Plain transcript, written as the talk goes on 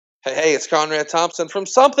Hey, it's Conrad Thompson from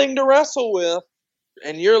Something to Wrestle With,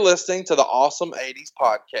 and you're listening to the Awesome 80s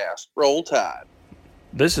Podcast. Roll Tide.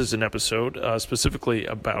 This is an episode specifically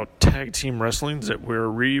about tag team wrestling that we're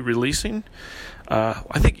re-releasing.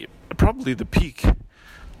 I think probably the peak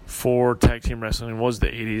for tag team wrestling was the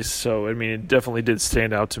 80s, so I mean it definitely did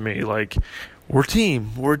stand out to me. Like, we're a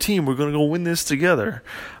team, we're going to go win this together.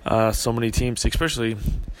 So many teams, especially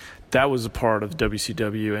that was a part of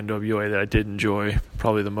WCW and NWA that I did enjoy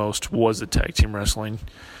probably the most, was the tag team wrestling.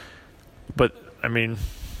 But I mean,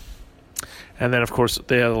 and then of course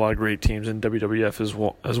they had a lot of great teams in WWF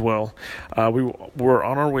as well. We were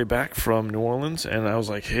on our way back from New Orleans, and I was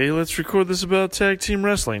like, hey, let's record this about tag team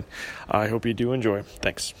wrestling. I hope you do enjoy.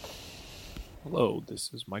 Thanks. Hello,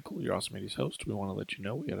 this is Michael, your Awesome 80s host. We want to let you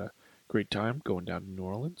know we had a great time going down to New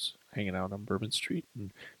Orleans, hanging out on Bourbon Street,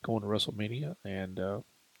 and going to WrestleMania, and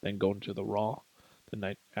then going to the Raw the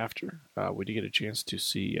night after. We did get a chance to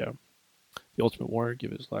see the Ultimate Warrior give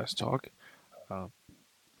his last talk.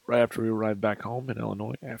 Right after we arrived back home in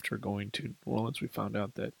Illinois, after going to New Orleans, we found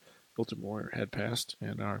out that Ultimate Warrior had passed,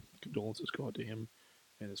 and our condolences go out to him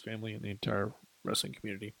and his family and the entire wrestling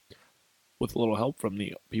community. With a little help from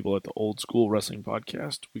the people at the Old School Wrestling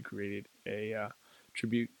Podcast, we created a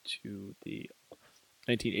tribute to the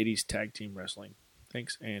 1980s tag team wrestling.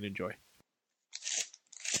 Thanks, and enjoy.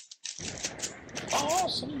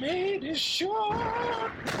 Awesome 80s Show!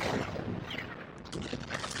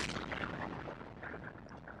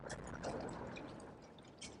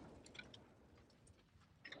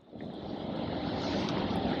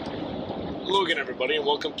 Hello again, everybody, and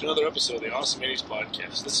welcome to another episode of the Awesome 80s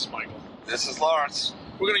Podcast. This is Michael. This is Lawrence.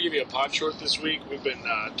 We're going to give you a pod short this week. We've been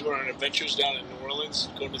doing our adventures down in New Orleans,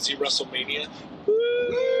 going to see WrestleMania.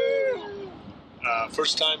 Woo!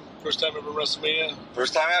 First time ever WrestleMania.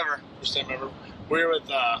 First time ever. We're here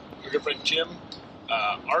with our good friend Jim,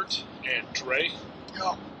 Art, and Dre.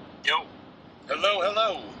 Yo.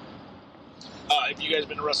 Hello. Have you guys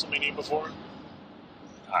been to WrestleMania before?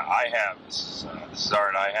 I have. This is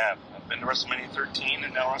Art. I have. I've been to WrestleMania 13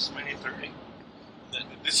 and now WrestleMania 30.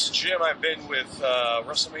 This is Jim. I've been with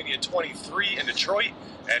WrestleMania 23 in Detroit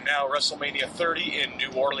and now WrestleMania 30 in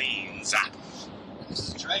New Orleans. This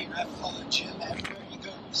is Dre, and I follow Jim everywhere he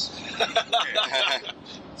goes.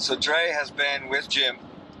 So Dre has been with Jim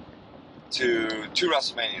to 2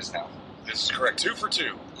 WrestleManias now. This is correct. 2 for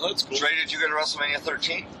 2. Oh, that's cool. Dre, did you go to WrestleMania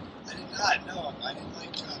 13? I did not know. I didn't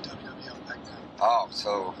like WWF back then. Oh,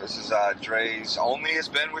 so this is Dre's only has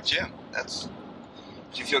been with Jim. Do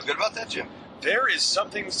you feel good about that, Jim? There is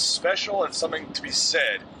something special and something to be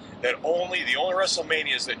said that the only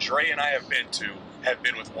WrestleManias that Dre and I have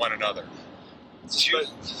been with one another.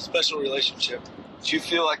 Special relationship. Do you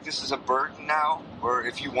feel like this is a burden now, where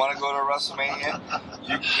if you want to go to WrestleMania,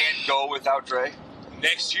 you can't go without Dre?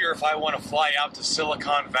 Next year, if I want to fly out to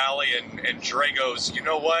Silicon Valley and Dre goes, you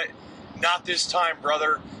know what? Not this time,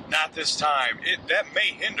 brother. Not this time. That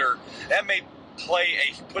may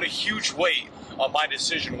put a huge weight on my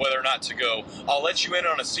decision whether or not to go. I'll let you in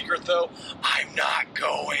on a secret, though. I'm not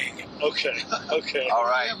going. Okay. All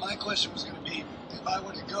right. Yeah, my question was going to be, if I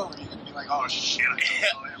were to go, are you going to be like, oh shit, I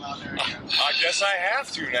told him out there again? I guess I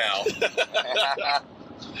have to now.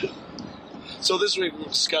 So this week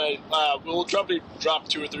we'll probably drop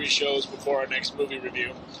 2 or 3 shows before our next movie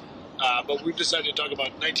review. But we've decided to talk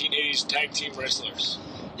about 1980s tag team wrestlers.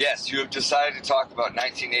 Yes, you have decided to talk about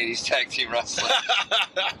 1980s tag team wrestling.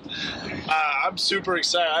 I'm super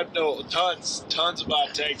excited. I know tons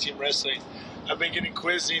about tag team wrestling. I've been getting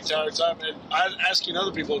quizzed the entire time, and I'm asking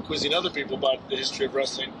other people, quizzing other people about the history of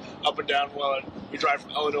wrestling up and down while we drive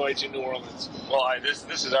from Illinois to New Orleans. Well, this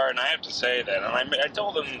is Art, and I have to say that, and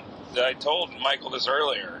I told Michael this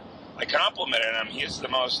earlier. I complimented him. He's the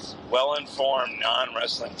most well-informed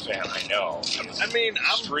non-wrestling fan I know. I'm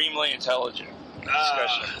extremely intelligent.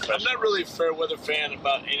 I'm not really a fair weather fan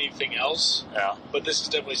about anything else. Yeah, but this is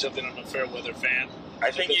definitely something I'm a fair weather fan.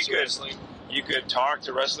 I think you could talk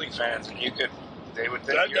to wrestling fans, and they would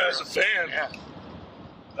think that guy's a fan. Yeah,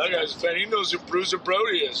 that guy's a fan. He knows who Bruiser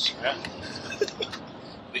Brody is. Yeah.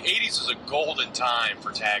 The 80s was a golden time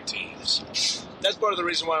for tag teams. That's part of the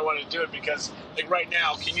reason why I wanted to do it, because like right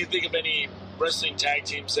now, can you think of any wrestling tag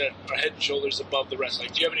teams that are head and shoulders above the rest?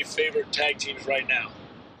 Like, do you have any favorite tag teams right now?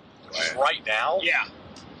 Right now? Yeah.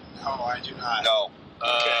 No, I do not. No.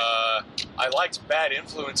 Okay. I liked Bad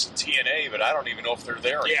Influence in TNA, but I don't even know if they're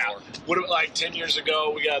there anymore. What about, like 10 years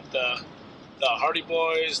ago, we got the Hardy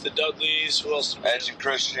Boys, the Dudleys, who else? Edge and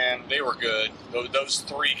Christian. They were good. Those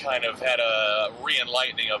 3 kind of had a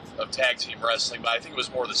re-enlightening of tag team wrestling, but I think it was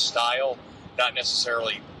more the style, not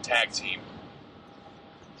necessarily tag team.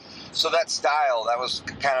 So that style, that was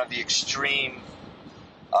kind of the extreme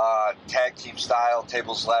tag team style,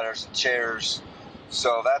 tables, ladders, and chairs.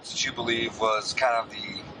 So that's what you believe was kind of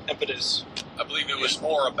the impetus. I believe it was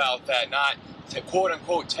more about that, not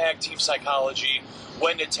quote-unquote tag team psychology,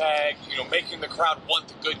 when to tag, making the crowd want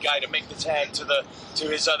the good guy to make the tag to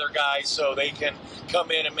his other guy so they can come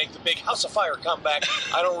in and make the big House of Fire comeback.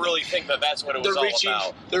 I don't really think that's what it was all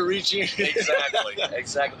about. They're reaching. Exactly.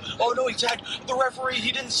 Oh, no, he tagged the referee.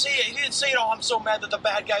 He didn't see it. Oh, I'm so mad that the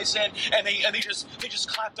bad guy's in. And they just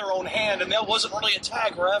clapped their own hand, and that wasn't really a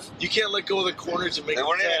tag, ref. You can't let go of the corners and make they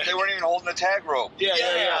weren't even holding the tag rope.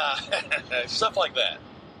 Yeah. Stuff like that.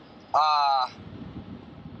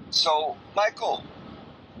 So, Michael,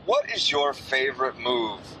 what is your favorite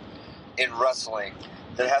move in wrestling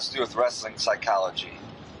that has to do with wrestling psychology?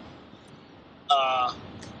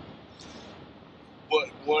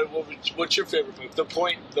 What's your favorite move? The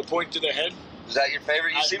point to the head? Is that your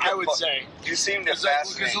favorite? I would say. You seem to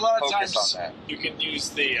fascinate a lot of focus times on that. you can use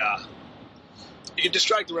the you can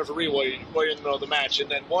distract the referee while you're in the middle of the match, and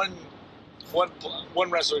then one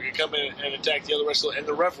wrestler could come in and attack the other wrestler, and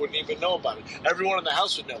the ref wouldn't even know about it. Everyone in the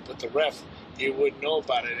house would know, but the ref, he wouldn't know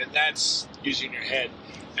about it, and that's using your head.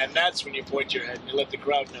 And that's when you point your head and you let the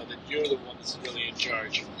crowd know that you're the one that's really in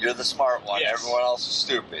charge. You're the smart one. Yes. Everyone else is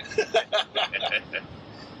stupid.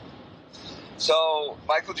 So,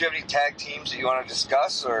 Michael, do you have any tag teams that you want to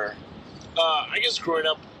discuss, or? I guess growing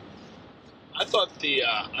up, I thought the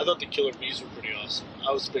Killer Bees were pretty awesome.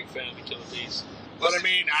 I was a big fan of the Killer Bees. But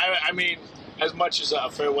I mean, as much as a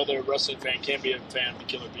fair weather wrestling fan can be a fan of the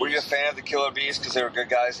Killer Bees. Were you a fan of the Killer Bees because they were good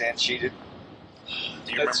guys and cheated?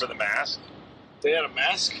 Do you remember the mask? They had a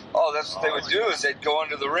mask? Oh, that's what they would do is they'd go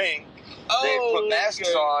into the ring. They'd put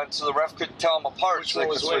masks on so the ref couldn't tell them apart, so they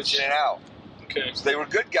could switch in and out. Okay. So they were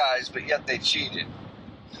good guys, but yet they cheated.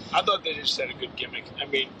 I thought they just had a good gimmick. I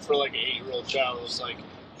mean, for like an 8-year-old child, it was like,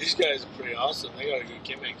 these guys are pretty awesome. They got a good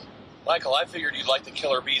gimmick. Michael, I figured you'd like the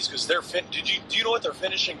Killer Bees because do you know what their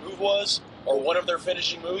finishing move was? Or one of their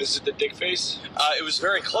finishing moves? Is it the dick face? It was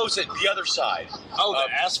very close at the other side. Oh,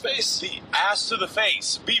 the ass face? The ass to the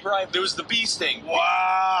face. There was the bee sting.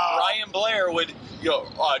 Wow. Brian Blair would,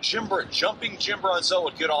 jumping Jim Brunzell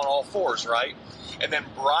would get on all fours, right? And then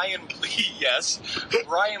Brian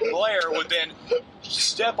Blair would then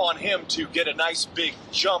step on him to get a nice big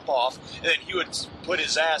jump off, and then he would put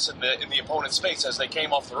his ass in the opponent's face as they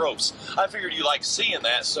came off the ropes. I figured you liked seeing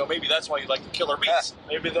that, so maybe that's why you like the Killer Bees.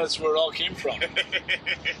 Maybe that's where it all came from.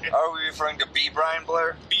 Are we referring to B. Brian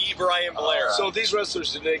Blair? B. Brian Blair. So these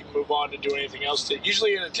wrestlers, did they move on to do anything else?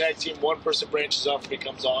 Usually in a tag team, one person branches off and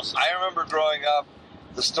becomes awesome. I remember growing up,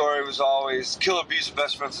 the story was always Killer Bees are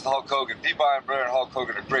best friends with Hulk Hogan. B. Brian Blair and Hulk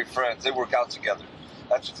Hogan are great friends. They work out together.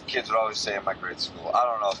 That's what the kids would always say in my grade school. I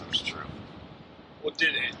don't know if it was true. Well,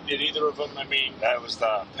 did either of them? I mean, That was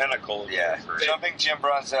the pinnacle. Yeah. Jumping Jim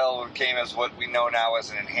Brunzell came as what we know now as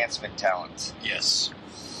an enhancement talent. Yes.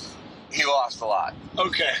 He lost a lot.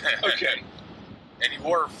 okay. And he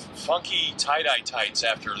wore funky tie-dye tights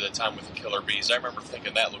after the time with the Killer Bees. I remember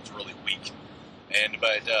thinking that looked really weak.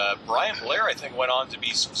 But Brian Blair, I think, went on to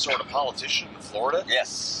be some sort of politician in Florida.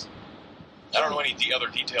 Yes. I don't know any other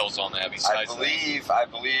details on that besides I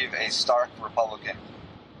believe a stark Republican.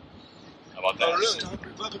 How about that? Oh, really? Stark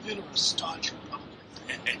Republican or a staunch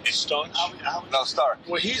Republican? Staunch? No, Stark.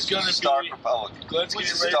 Well, he's going to Stark be... Republican. Glenn's getting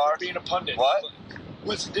ready Stark? for being a pundit. What?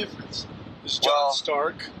 What's the difference? It's John Well-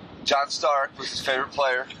 Stark. John Stark was his favorite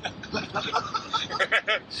player.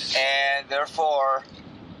 And therefore,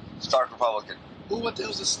 Stark Republican. Well, what the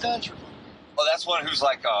hell's a staunch Republican? Well, that's one who's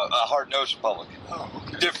like a hard-nosed Republican. Oh,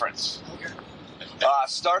 okay. Difference. Okay.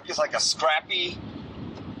 Stark is like a scrappy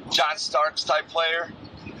John Starks type player,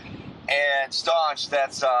 and staunch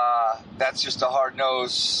that's just a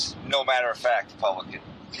hard-nosed, no matter of fact Republican.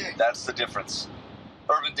 Okay. That's the difference.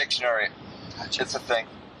 Urban Dictionary, it's a thing.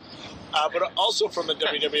 But also from the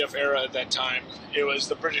WWF era at that time, it was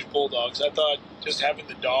the British Bulldogs. I thought just having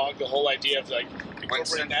the dog, the whole idea of like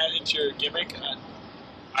incorporating that into your gimmick,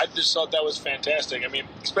 I just thought that was fantastic. I mean,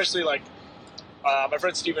 especially like my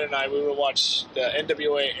friend Steven and I, we would watch the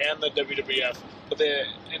NWA and the WWF, but the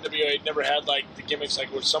NWA never had like the gimmicks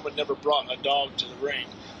like where someone never brought a dog to the ring.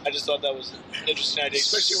 I just thought that was an interesting idea,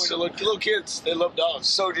 especially when the little kids, they love dogs.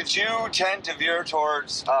 So did you tend to veer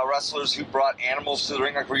towards wrestlers who brought animals to the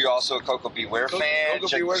ring? Like, were you also a Coco Beware fan? Coco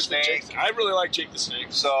Jake Beware's the Snake? I really like Jake the Snake.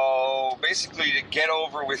 So basically, to get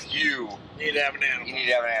over with you, You need to have an animal. you need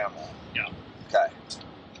to have an animal. Yeah. Okay.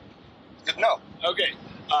 Good to know. Okay,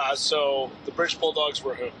 so the British Bulldogs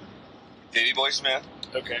were who? Davey Boy Smith.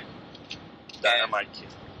 Okay. Dynamite Kid.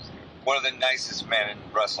 one of the nicest men in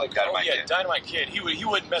wrestling. Dynamite Kid. Dynamite Kid. He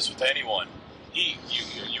wouldn't mess with anyone. You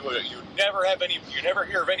never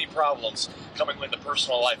hear of any problems coming into the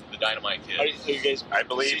personal life of the Dynamite Kid. Are you guys? I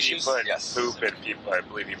believe he put Yes. poop in people. I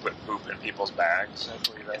believe he put poop in people's bags. I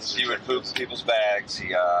believe that's He would poop in people's bags.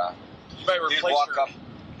 You might He'd replace walk your...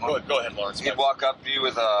 up. Go ahead, Lawrence. He'd walk up to you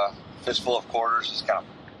with a fistful of quarters, just kind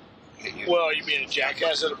of hit you. Well, are you being a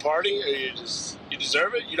jackass at a party, or you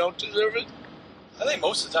deserve it? You don't deserve it? I think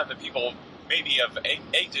most of the time the people maybe have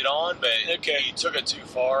egged it on, but he took it too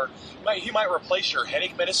far. He might replace your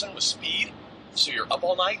headache medicine with speed, so you're up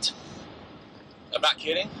all night. I'm not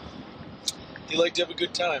kidding. You like to have a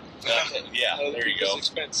good time. Yeah, there you go.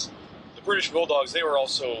 Expense. The British Bulldogs, they were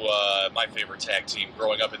also my favorite tag team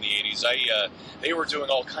growing up in the 80s. They were doing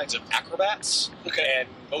all kinds of acrobats, and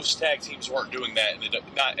most tag teams weren't doing that,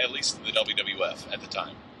 not at least in the WWF at the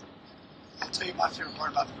time. I'll tell you my favorite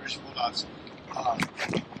part about the British Bulldogs.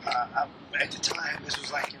 At the time, this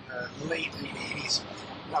was like in the late 80s,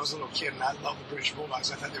 when I was a little kid, and I loved the British Bulldogs.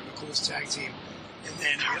 I thought they were the coolest tag team. And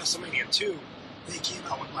then WrestleMania 2, they came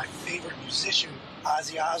out with my favorite musician,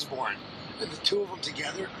 Ozzy Osbourne. And the two of them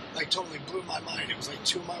together, like, totally blew my mind. It was like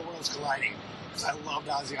two of my worlds colliding. Because I loved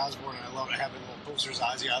Ozzy Osbourne, and I loved having little posters of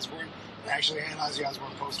Ozzy Osbourne. And I actually had Ozzy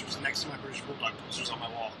Osbourne posters next to my British Bulldog posters on my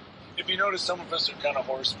wall. If you notice, some of us are kind of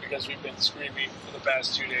hoarse because we've been screaming for the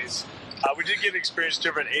past 2 days. We did get to experience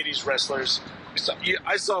different 80s wrestlers.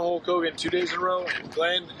 I saw Hulk Hogan 2 days in a row, and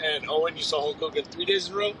Glenn and Owen, you saw Hulk Hogan 3 days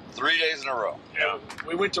in a row? 3 days in a row. Yeah.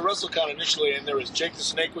 We went to WrestleCon initially, and there was Jake the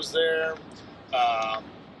Snake was there,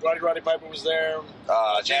 Roddy Piper was there,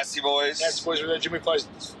 Nasty Boys. Nasty Boys were there, Jimmy Fly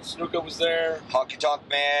Snuka was there. Honky Tonk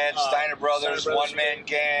Man, Steiner Brothers, One Man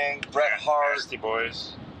Gang, Bret Hart. Nasty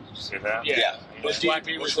Boys. Did you see that? Yeah. Bush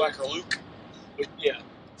Whacker Luke. Yeah.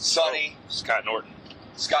 Sonny. Scott Norton.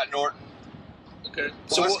 Scott Norton. Okay.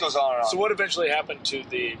 So this goes on and on. So what eventually happened to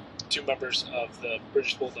the two members of the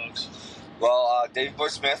British Bulldogs? Well, Davey Boy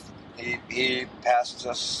Smith, he passed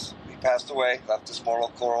us. He passed away. Left this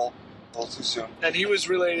mortal coil a little too soon. And he was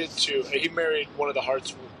related to. He married one of the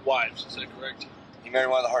Hart's wives. Is that correct? He married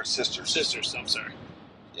one of the Hart sisters. Sisters. I'm sorry.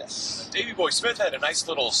 Yes. Davey Boy Smith had a nice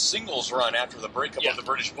little singles run after the breakup Yeah. of the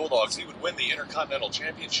British Bulldogs. He would win the Intercontinental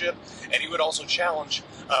Championship, and he would also challenge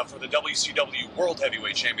for the WCW World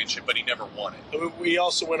Heavyweight Championship, but he never won it. And we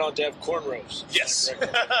also went on to have cornrows. Yes.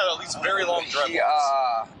 At least very long He,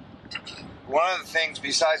 dreadlocks. one of the things,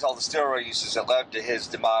 besides all the steroid uses that led to his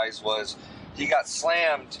demise, was he got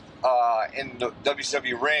slammed in the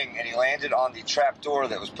WCW ring, and he landed on the trap door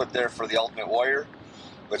that was put there for the Ultimate Warrior,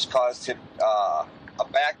 which caused him a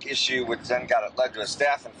back issue, which then led to a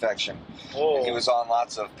staph infection. Oh. And he was on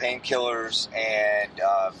lots of painkillers and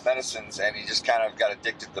medicines, and he just kind of got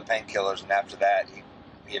addicted to the painkillers, and after that,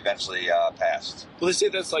 he eventually passed. Well, they say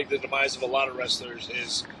that's like the demise of a lot of wrestlers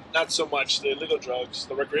is not so much the illegal drugs,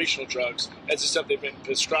 the recreational drugs, as the stuff they've been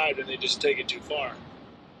prescribed and they just take it too far.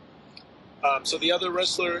 So the other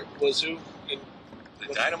wrestler was who?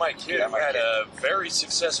 The Dynamite Kid had a very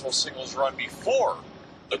successful singles run before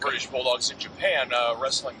the British Bulldogs in Japan,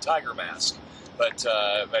 wrestling Tiger Mask. But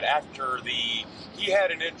after he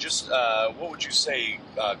had what would you say,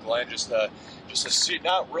 Glenn? Just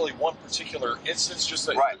not really one particular instance, just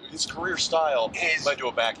that his career style led to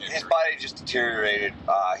a back injury. His body just deteriorated.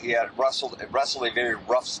 He had wrestled a very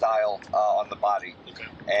rough style on the body,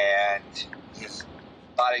 and his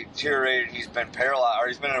body deteriorated. He's been paralyzed, or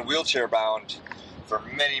he's been in a wheelchair bound for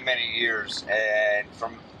many, many years, and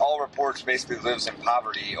from all reports, basically lives in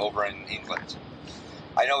poverty over in England.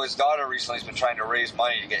 I know his daughter recently has been trying to raise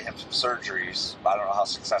money to get him some surgeries, but I don't know how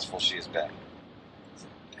successful she has been.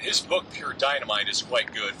 His book, Pure Dynamite, is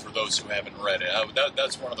quite good for those who haven't read it.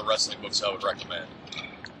 That's one of the wrestling books I would recommend.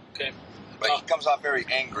 Okay. But he comes off very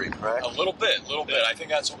angry, correct? A little bit. I think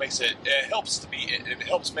that's what makes it helps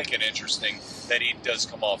make it interesting that he does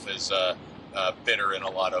come off as bitter in a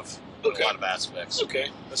lot of aspects. Okay.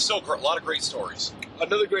 But still, a lot of great stories.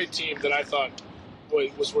 Another great team that I thought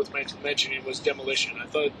was worth mentioning was Demolition. I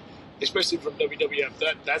thought, especially from WWF,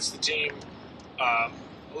 that's the team. A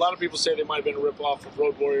lot of people say they might have been a rip-off of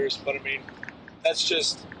Road Warriors, but I mean, that's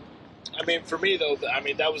just... I mean, for me, though,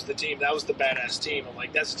 that was the team. That was the badass team. I'm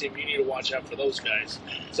like, that's the team you need to watch out for those guys.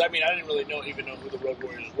 So, I mean, I didn't really even know who the Road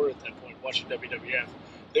Warriors were at that point, watching WWF.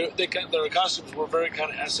 Their costumes were very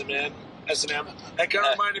kind of S&M. That kind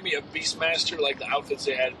of reminded me of Beastmaster, like the outfits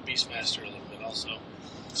they had in Beastmaster a little bit also.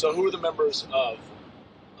 So who are the members of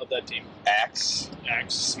that team? Axe,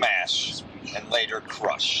 Smash, and later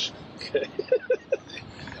Crush.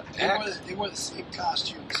 They wore the same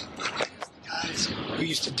costumes as the guys friends who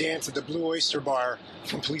used to dance at the Blue Oyster Bar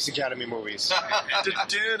from Police Academy movies.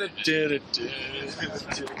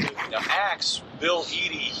 Now, Axe, Bill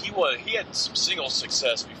Eadie, he had some single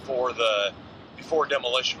success before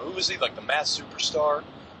Demolition. Who was he? Like the Masked Superstar?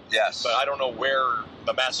 Yes. But I don't know where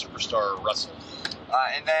the Masked Superstar wrestled.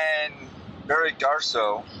 And then Barry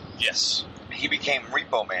Darsow. Yes. He became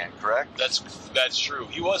Repo Man, correct? That's true.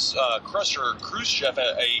 He was Crusher Khrushchev,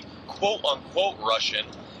 a quote-unquote Russian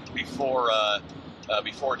before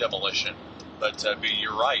Demolition. But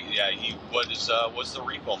you're right. Yeah, he was the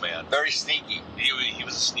Repo Man. Very sneaky. He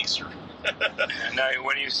was a sneakster. Now,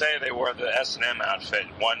 when you say they wore the S&M outfit,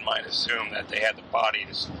 one might assume that they had the body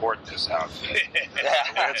to support this outfit.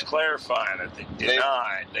 Let's clarify that they did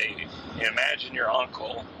not. They imagine your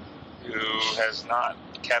uncle, who has not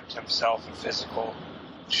kept himself in physical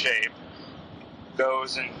shape,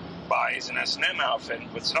 goes and buys an S&M outfit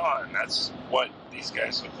and puts it on. That's what these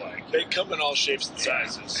guys look like. They come in all shapes and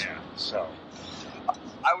sizes. Yeah. So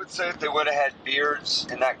I would say if they would have had beards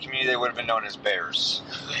in that community, they would have been known as bears.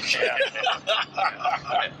 yeah.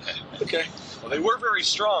 Okay. Well, they were very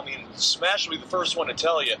strong. I mean, Smash will be the first one to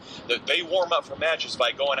tell you that they warm up for matches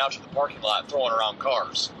by going out to the parking lot and throwing around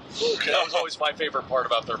cars. Okay. That was always my favorite part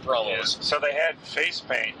about their promos. So they had face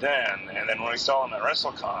paint then, and then when we saw them at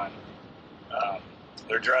WrestleCon,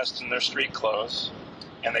 they're dressed in their street clothes,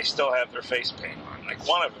 and they still have their face paint on. Like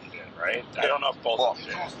one of them did, right? I don't know if both of them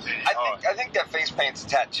did. I think that face paint's a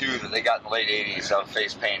tattoo that they got in the late 80s of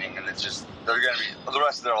face painting, and it's just, they're going to be, for the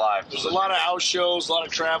rest of their lives. There's a lot of house shows, a lot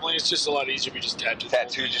of traveling. It's just a lot easier if you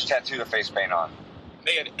just tattoo the face paint on.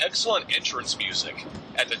 They had excellent entrance music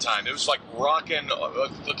at the time. It was like rocking,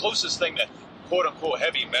 the closest thing to quote-unquote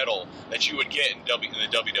heavy metal that you would get in the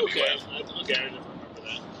WWF. Okay, I never remember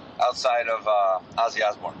that. Outside of Ozzy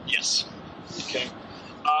Osbourne. Yes. Okay.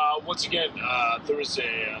 Once again, there was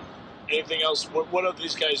anything else? What did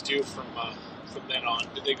these guys do from then on?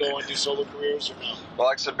 Did they go and do solo careers or no? Well,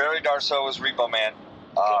 like I said, Barry Darsow was Repo Man,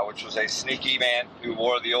 which was a sneaky man who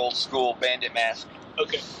wore the old school bandit mask.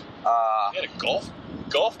 Okay. He had a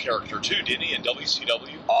golf character too, didn't he, in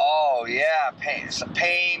WCW? Oh yeah, Pain.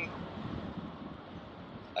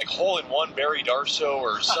 Like Hole-in-One Barry Darsow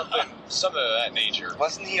or something of that nature.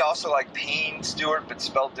 Wasn't he also like Payne Stewart but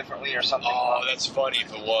spelled differently or something? Oh, that's funny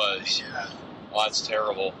if it was. Yeah. Oh, that's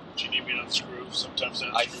terrible. Do you need me to unscrew? Sometimes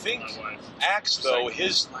I think Axe, though,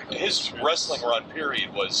 his wrestling run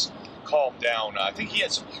period was calmed down. I think he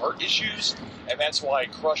had some heart issues, and that's why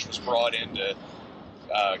Crush was brought in to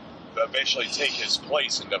eventually take his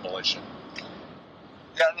place in Demolition.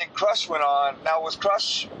 Yeah, and then Crush went on. Now, was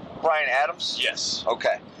Crush Brian Adams? Yes.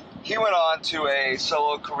 Okay. He went on to a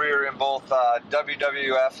solo career in both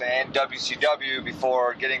WWF and WCW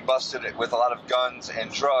before getting busted with a lot of guns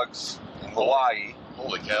and drugs in Hawaii.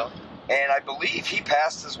 Holy cow. And I believe he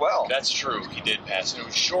passed as well. That's true. He did pass. And it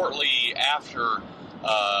was shortly after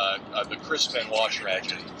the Chris Benoit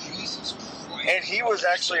tragedy. Jesus Christ. And he was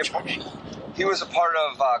actually a part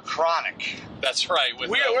of Chronic. That's right.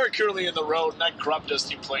 We're currently in the road, and that Corrupt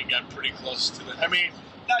Dusty plane got pretty close to the. I mean,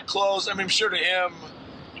 not close. I mean, sure to him,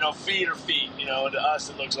 feet are feet. And to us,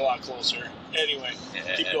 it looks a lot closer. Anyway,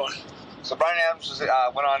 keep going. So Brian Adams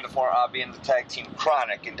went on to be in the tag team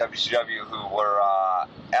Chronic in WCW, who were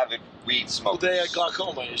avid weed smokers. Well, they had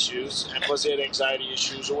glaucoma issues, and plus they had anxiety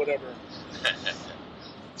issues or whatever.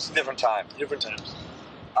 It's a different time. Different times.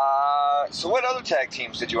 So what other tag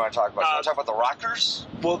teams did you want to talk about? You want to talk about the Rockers?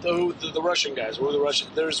 Well, the Russian guys. Who were the Russian?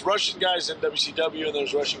 There's Russian guys in WCW, and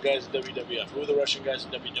there's Russian guys in WWF. Who were the Russian guys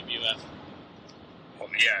in WWF? Well,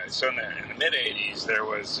 yeah, so in the mid-'80s, there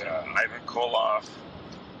was Ivan Koloff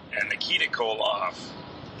and Nikita Koloff.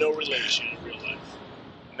 No relation in real life.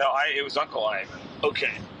 No, it was Uncle Ivan.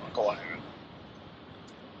 Okay. Uncle Ivan.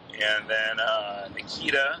 And then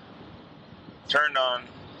Nikita turned on.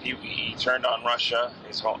 He turned on Russia,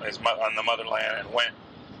 on the motherland, and went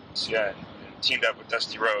and teamed up with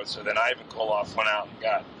Dusty Rhodes. So then Ivan Koloff went out and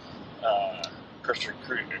got Khrushchev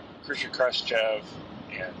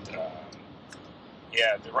and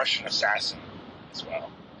the Russian Assassin as well.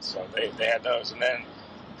 So they had those, and then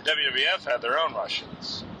the WWF had their own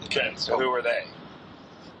Russians. Okay. And so who were they?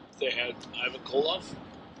 They had Ivan Koloff.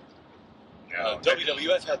 No,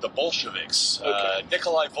 WWF had the Bolsheviks, Okay.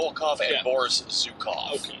 Nikolai Volkov and Yeah. Boris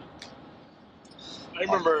Zukov. Okay. I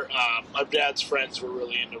remember my dad's friends were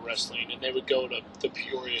really into wrestling, and they would go to the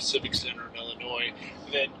Peoria Civic Center in Illinois.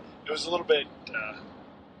 And then it was a little bit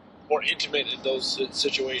more intimate in those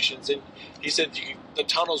situations. And he said the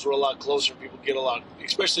tunnels were a lot closer. People get a lot,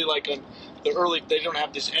 especially like on the early. They don't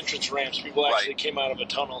have these entrance ramps. People actually came out of a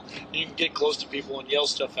tunnel. You can get close to people and yell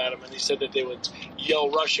stuff at them. And he said that they would yell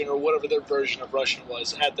Russian or whatever their version of Russian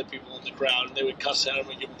was at the people in the crowd, and they would cuss at them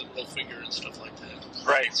and give them the middle finger and stuff like that.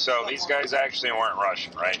 Right, so these guys actually weren't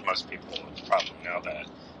Russian, right? Most people would probably know that.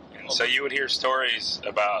 And so you would hear stories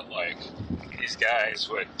about, like, these guys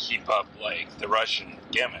would keep up, like, the Russian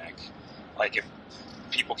gimmick. Like, if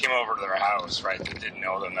people came over to their house, right, that didn't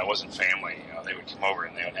know them, that wasn't family, you know, they would come over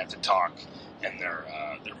and they would have to talk in their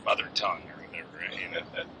mother tongue or whatever, you know.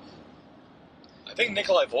 I think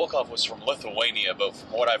Nikolai Volkov was from Lithuania, but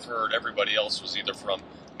from what I've heard, everybody else was either from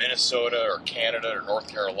Minnesota or Canada or North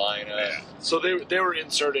Carolina. Yeah. So they were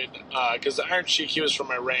inserted because the Iron Sheik, he was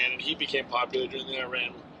from Iran, and he became popular during the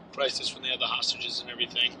Iran crisis when they had the hostages and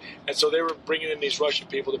everything. And so they were bringing in these Russian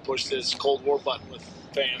people to push this Cold War button with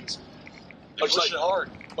fans. Much like hard.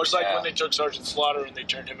 Much like when they took Sergeant Slaughter and they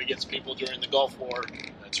turned him against people during the Gulf War.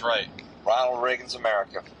 That's right. Ronald Reagan's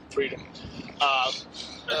America. Freedom.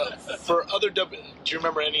 For other do you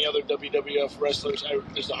remember any other WWF wrestlers?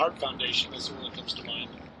 There's the Hart Foundation. That's the one that comes to mind.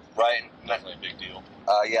 Right. Definitely a big deal.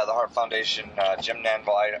 Yeah, the Hart Foundation, Jim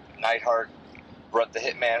Neidhart, Bret the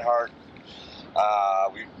Hitman Hart.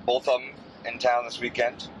 We both of them in town this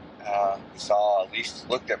weekend. We saw, at least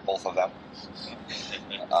looked at both of them.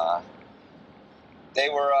 They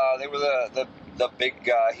were the big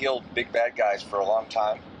heel, big bad guys for a long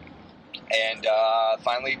time, and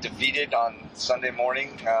finally defeated on Sunday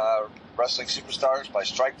morning wrestling superstars by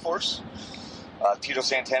Strikeforce. Tito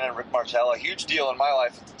Santana and Rick Martel, a huge deal in my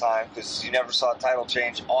life at the time because you never saw a title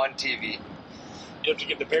change on TV. You have to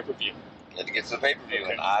get the pay-per-view. You had to get to the pay-per-view,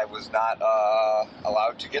 Okay. and I was not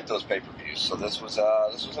allowed to get those pay-per-views, so this was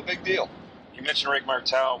a big deal. You mentioned Rick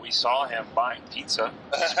Martel. We saw him buying pizza.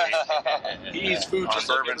 He eats food On just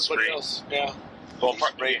like Bourbon everybody Street. else. Yeah. Well, He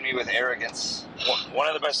sprayed me with arrogance. one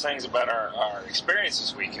of the best things about our experience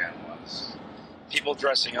this weekend was people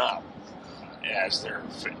dressing up as their,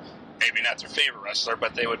 maybe not their favorite wrestler,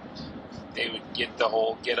 but they would get the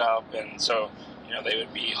whole get up, and so they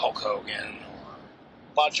would be Hulk Hogan or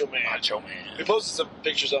Macho Man. Macho Man. We posted some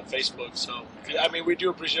pictures on Facebook, so we do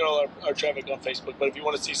appreciate all our traffic on Facebook. But if you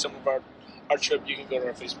want to see some of our trip, you can go to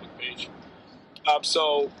our Facebook page.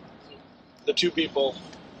 So the two people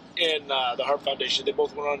in the Hart Foundation, they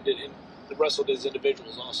both went on and wrestled as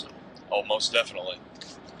individuals also. Oh, most definitely.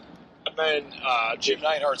 And then Jim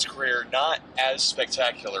Neidhart's career not as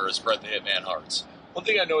spectacular as Bret the Hitman Hart's. one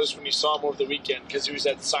thing I noticed when you saw him over the weekend, because he was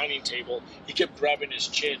at the signing table, he kept grabbing his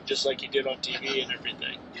chin just like he did on TV and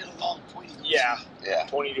everything. He had a long pointy nose. Yeah, Yeah.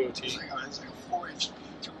 pointy to a T. It's like a 4-inch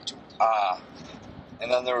to a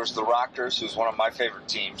And then there was the Rockers, who's one of my favorite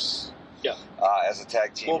teams. Yeah. As a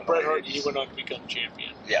tag team. Well, in the Bret Hart, late he 80s. went on to become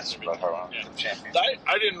champion. Yes, And Bret Hart went on to yeah. become champion.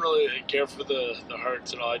 I didn't really care for the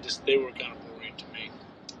Harts at all. They were kind of boring to me.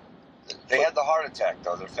 They had the heart attack,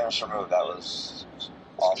 though. Their finisher move, that was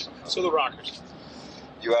awesome. So the Rockers.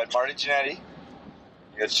 You had Marty Jannetty.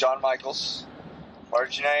 You had Shawn Michaels.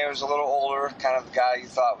 Marty Jannetty was a little older, kind of the guy you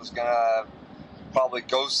thought was going to probably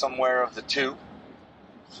go somewhere of the two.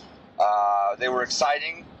 They were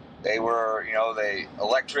exciting. They were, they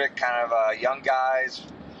electric, kind of young guys,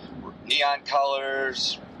 neon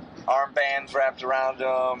colors, armbands wrapped around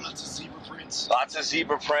them, lots of zebra prints. lots of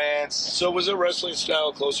zebra prints. So was their wrestling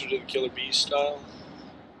style closer to the Killer Bees style?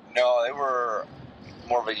 No, they were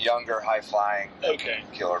more of a younger, high-flying Okay.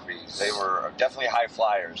 Killer Bees. They were definitely high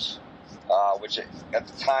flyers, which at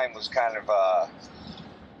the time was kind of a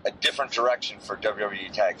different direction for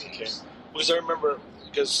WWE tag teams. Okay. Because I remember,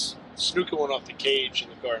 because Snuka went off the cage in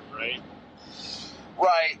the garden, right?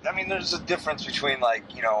 Right. I mean, there's a difference between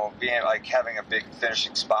being having a big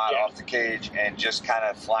finishing spot Yeah. off the cage and just kind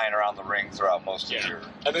of flying around the ring throughout most of Yeah. your.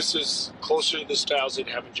 And this is closer to the styles they'd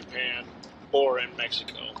have in Japan or in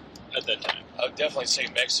Mexico at that time. I would definitely say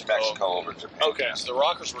Mexico. Mexico over Japan. Okay. So the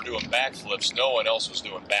Rockers were doing backflips. No one else was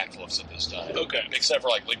doing backflips at this time. Okay. Except for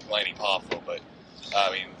Lanny Poffo, but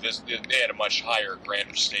I mean, they had a much higher,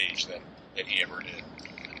 grander stage than he ever did.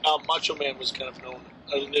 Macho Man was kind of known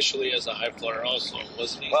initially as a high flyer also,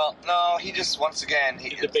 wasn't he? Well, no, he just, once again, he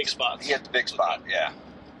did the big spots. He had the big spot, yeah.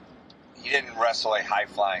 He didn't wrestle a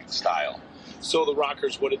high-flying style. So the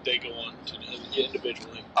Rockers, what did they go on to do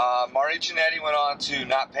individually? Marty Jannetty went on to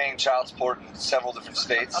not paying child support in several different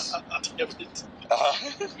states.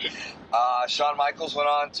 Shawn Michaels went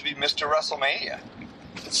on to be Mr. WrestleMania.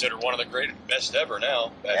 Considered one of the best ever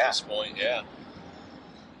now at this point, yeah.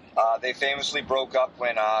 They famously broke up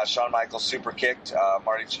when Shawn Michaels super kicked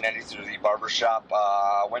Marty Jannetty through the barbershop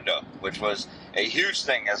window, which was a huge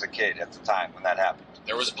thing as a kid at the time when that happened.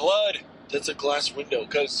 There was blood. That's a glass window,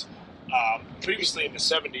 because previously in the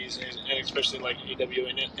 70s, and especially like AWA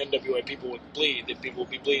and NWA, people would bleed, that people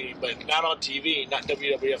would be bleeding, but not on TV. Not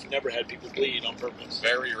WWF never had people bleed on purpose.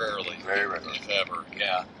 Very rarely. Very rarely. If ever,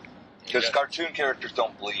 yeah. Because cartoon characters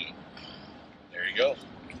don't bleed. There you go.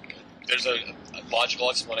 There's a logical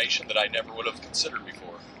explanation that I never would have considered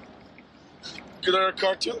before. They're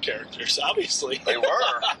cartoon characters, obviously. They were.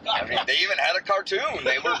 I mean, they even had a cartoon.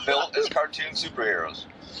 They were built as cartoon superheroes.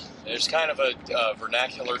 There's kind of a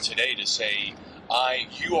vernacular today to say,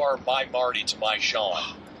 you are my Marty to my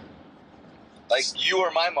Sean. Like, you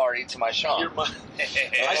are my Marty to my Sean. You're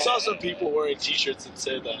I saw some people wearing T-shirts that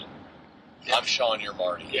said that. I'm Sean, you're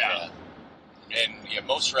Marty. Yeah. And yeah,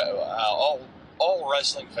 most all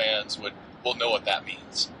wrestling fans will know what that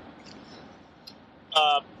means.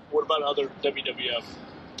 What about other WWF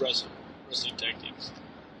wrestling tag teams?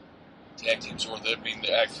 Tag teams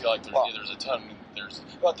I feel like there's a ton. There's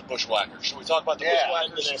about the Bushwhackers. Should we talk about the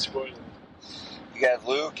Bushwhackers? You got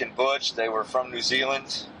Luke and Butch. They were from New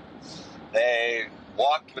Zealand. They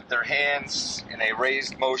walked with their hands in a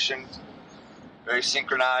raised motion, very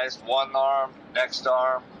synchronized. One arm, next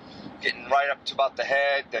arm, getting right up to about the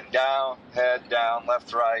head, then down, head down,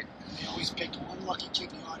 left, right. They always picked one lucky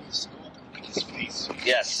kid in the audience to go up and lick his face.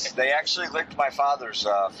 Yes, they actually licked my father's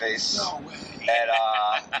face. No way.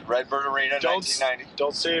 At Redbird Arena in 1990.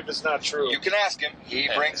 Don't say if it's not true. You can ask him. He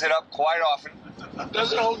brings it up quite often.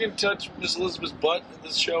 Doesn't Hogan touch Miss Elizabeth's butt in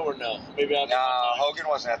this show, or no? Maybe I'm. No, Hogan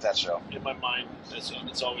wasn't at that show. In my mind,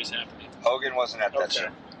 it's always happening. Hogan wasn't at that show.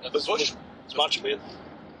 Is Macho Man?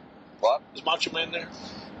 What? Is Macho Man there?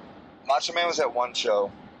 Macho Man was at one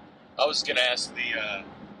show. I was going to ask the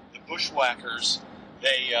Bushwhackers.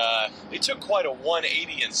 They took quite a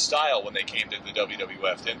 180 in style when they came to the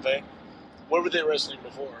WWF, didn't they? Where were they wrestling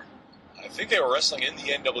before? I think they were wrestling in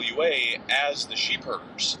the NWA as the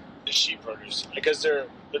Sheepherders. The Sheepherders, because they're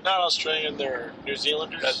not Australian, they're New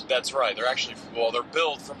Zealanders. That's right. They're actually they're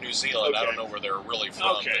billed from New Zealand. Okay. I don't know where they're really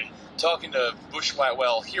from. Okay. Talking to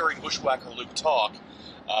hearing Bushwhacker Luke talk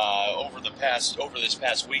over this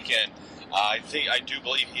past weekend, I do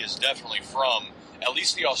believe he is definitely from at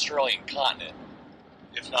least the Australian continent,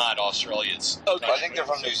 if not Australia's. Okay. I think they're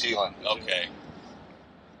from New Zealand. Okay.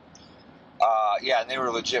 Yeah, and they were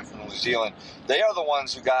legit from New Zealand. They are the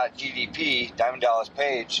ones who got DDP, Diamond Dallas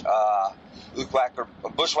Page.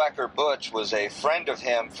 Bushwhacker Butch was a friend of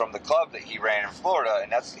him from the club that he ran in Florida,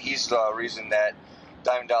 and he's the reason that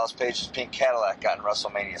Diamond Dallas Page's pink Cadillac got in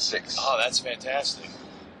WrestleMania 6. Oh, that's fantastic.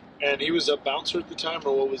 And he was a bouncer at the time,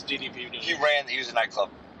 or what was DDP doing? He was a nightclub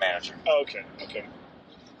manager. Oh, okay.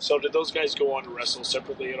 So did those guys go on to wrestle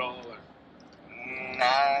separately at all?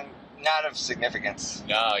 Or? Not of significance.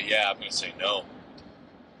 No, yeah, I'm going to say no.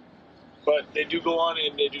 But they do go on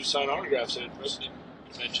and they do sign autographs at wrestling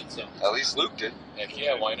conventions, though. At least Luke did. Heck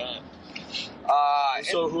yeah, why not?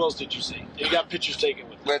 So who else did you see? You got pictures taken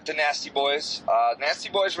with the Nasty Boys. Nasty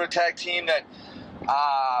Boys were a tag team that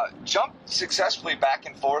jumped successfully back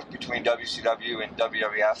and forth between WCW and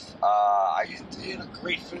WWF. They had a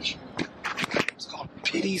great finish. It was called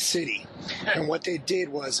Pity City. And what they did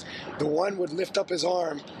was the one would lift up his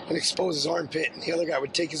arm and expose his armpit, and the other guy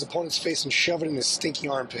would take his opponent's face and shove it in his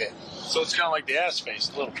stinking armpit. So it's kind of like the ass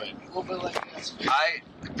face, a little bit. A little bit like the ass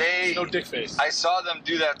face. No dick face. I saw them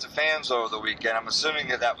do that to fans over the weekend. I'm assuming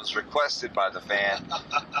that was requested by the fan.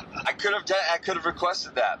 I could have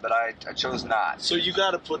requested that, but I chose not. So you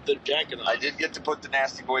got to put the jacket on. I did get to put the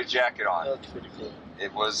Nasty Boy jacket on. That's pretty cool.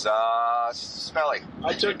 It was smelly.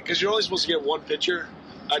 Because you're only supposed to get one picture.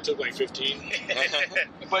 I took like 15.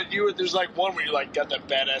 But there's like one where you like got that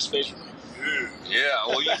badass face. Yeah,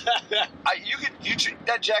 well,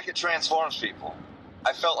 that jacket transforms people.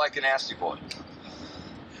 I felt like a Nasty Boy.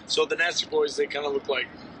 So the Nasty Boys, they kind of look like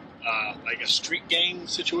a street gang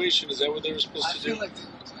situation. Is that what they were supposed to do? I feel like they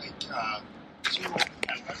look like two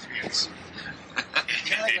lesbians.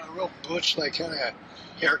 Kind of like a real butch, like kind of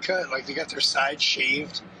haircut. Like they got their sides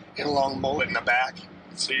shaved and a long mullet in the back.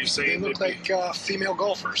 So you're They saying look like female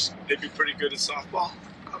golfers. they'd be pretty good at softball?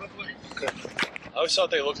 Probably. Okay. I always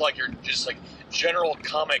thought they looked like you're just like general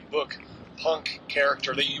comic book punk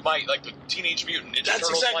character that you might like the Teenage Mutant Ninja That's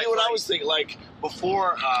Turtles. exactly what I was thinking. Like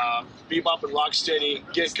before Bebop and Rocksteady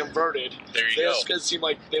get converted, There you they go. just seem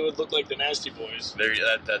like they would look like the Nasty Boys.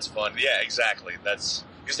 That's fun. Yeah, exactly. That's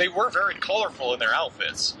because they were very colorful in their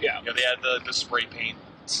outfits. Yeah. You know, they had the spray paint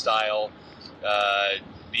style,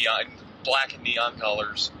 neon, black and neon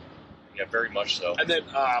colors. Yeah, very much so. And then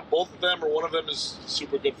both of them, or one of them, is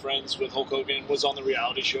super good friends with Hulk Hogan. Was on the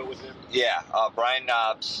reality show with him. Yeah, Brian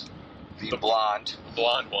Knobbs, the blonde. The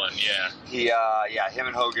blonde one, yeah. Him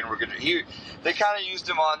and Hogan were good. They kind of used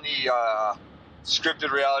him on the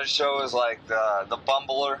scripted reality show as like the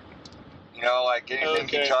bumbler. You know, like anything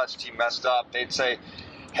he touched, he messed up. They'd say,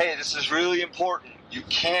 "Hey, this is really important. You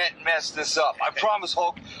can't mess this up. I promise,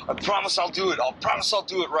 Hulk. I promise I'll do it. I promise I'll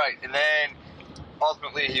do it right." And then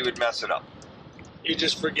ultimately he would mess it up. You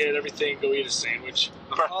just forget everything, go eat a sandwich.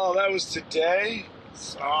 Oh, that was today?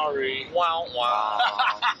 Sorry. Wow, wow.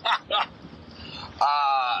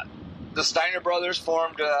 The Steiner brothers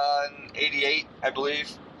formed in '88, I believe.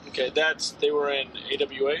 Okay, they were in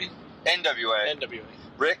AWA? NWA. NWA.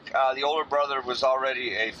 Rick, the older brother, was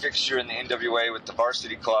already a fixture in the NWA with the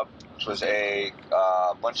Varsity Club, which was a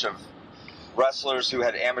bunch of wrestlers who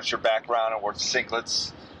had amateur background and wore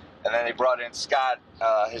singlets. And then they brought in Scott,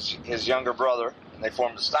 his younger brother, and they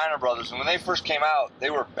formed the Steiner brothers. And when they first came out,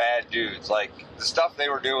 they were bad dudes. Like, the stuff they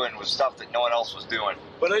were doing was stuff that no one else was doing.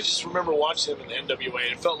 But I just remember watching them in the NWA,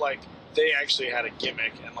 and it felt like they actually had a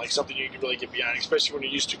gimmick and like something you could really get behind, especially when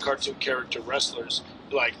you're used to cartoon character wrestlers.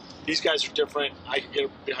 Like, these guys are different. I can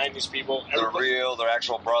get behind these people. They're real. They're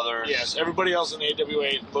actual brothers. Yes, everybody else in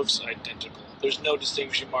AWA looks identical. There's no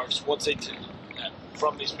distinguishing marks once they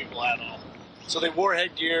from these people at all. So they wore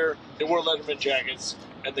headgear, they wore Letterman jackets,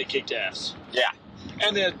 and they kicked ass. Yeah.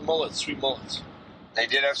 And they had mullets, sweet mullets. They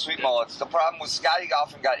did have sweet mullets. The problem was Scotty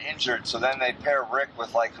often got injured, so then they'd pair Rick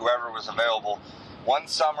with like whoever was available. One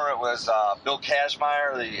summer it was Bill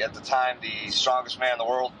Kazmaier, at the time the strongest man in the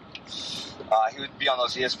world. He would be on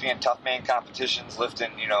those ESPN Tough Man competitions,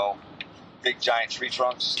 lifting, big giant tree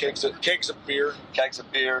trunks. Kegs of beer. Kegs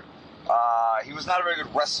of beer. He was not a very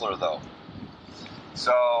good wrestler, though.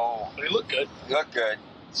 So... But he looked good. He looked good.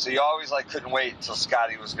 So you always couldn't wait until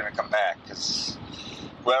Scotty was going to come back, because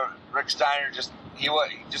Rick Steiner he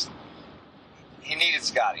needed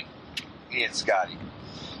Scotty.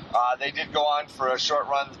 They did go on for a short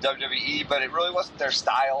run to WWE, but it really wasn't their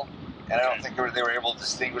style, and I don't think they were able to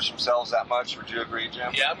distinguish themselves that much. Would you agree,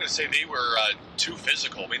 Jim? Yeah, I'm going to say they were too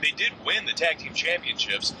physical. I mean, they did win the tag team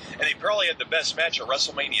championships, and they probably had the best match at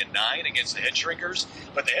WrestleMania 9 against the Head Shrinkers,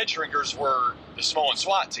 but the Head Shrinkers were the Samoan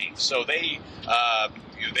SWAT team, so they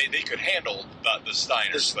could handle the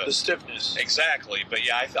Steiners. The stiffness. Exactly, but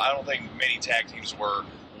yeah, I don't think many tag teams were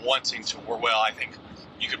wanting to work well. I think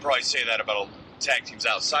you could probably say that about tag teams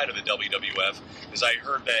outside of the WWF, because I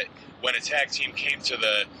heard that when a tag team came to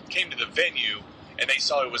the venue and they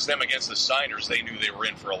saw it was them against the Steiners, they knew they were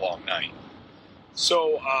in for a long night.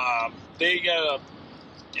 So they got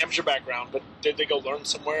an amateur background, but did they go learn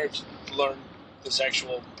somewhere to learn this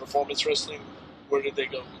actual performance wrestling? Where did they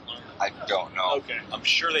go learn? I don't know. Okay, I'm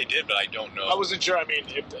sure they did, but I don't know. I wasn't sure. I mean,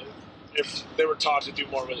 if they were taught to do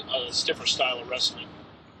more of a stiffer style of wrestling.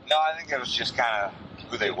 No, I think it was just kind of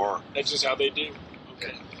who they were. That's just how they do.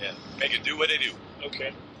 Okay. Yeah. Make it do what they do.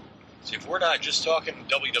 Okay. So if we're not just talking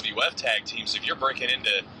WWF tag teams, if you're breaking into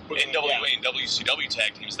NWA and WCW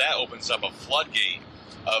tag teams, that opens up a floodgate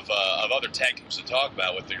of other tag teams to talk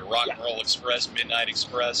about with the Rock and Roll Express, Midnight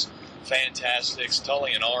Express, Fantastics,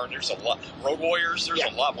 Tully and Arn. There's a lot. Road Warriors. There's a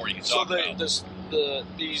lot more you can talk about. So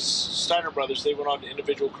these Steiner brothers, they went on to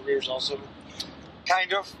individual careers also.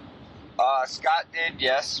 Kind of. Scott did,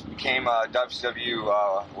 yes. Became a WCW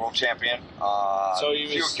world champion so he a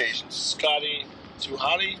few was occasions. Scotty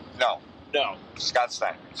Tuhati? No. Scott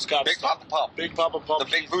Steiner. Big Papa Pump. Big Papa Pump.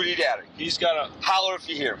 The big booty daddy. He's got a... Holler if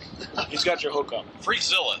you hear me. He's got your hookup.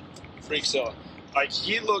 Freakzilla. Like,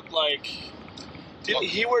 he looked like... Didn't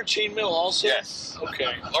he wear chainmail also? Yes.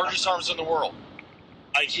 Okay. Largest arms in the world.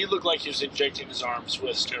 Like, he looked like he was injecting his arms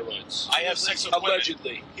with steroids. I have sex with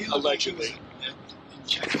Allegedly. women. Allegedly.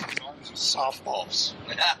 Injecting his arms with softballs.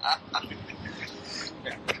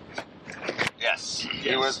 Yes.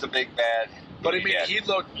 He was the big bad. But I mean, he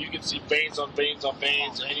looked, you could see veins on veins on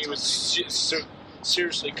veins, and he was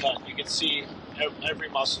seriously cut. You could see every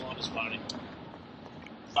muscle on his body.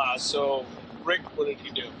 So, Rick, what did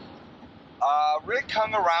he do? Rick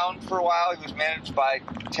hung around for a while. He was managed by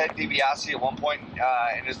Ted DiBiase at one point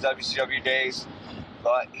in his WCW days,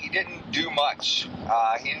 but he didn't do much.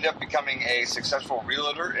 He ended up becoming a successful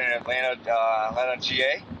realtor in Atlanta,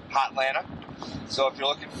 GA, hot Atlanta. So if you're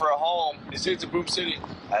looking for a home... It's a boom city.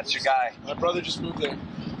 That's your guy. My brother just moved there.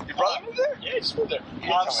 Your brother moved there? Yeah, he just moved there.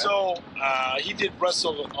 He did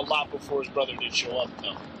wrestle a lot before his brother did show up,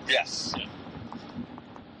 though. Yes. Yeah.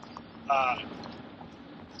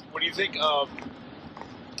 What do you think of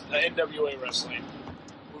NWA wrestling?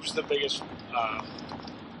 Who's the biggest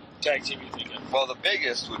tag team you think of? Well, the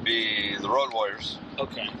biggest would be the Road Warriors.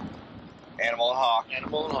 Okay. Animal and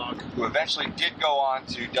Hawk, who eventually did go on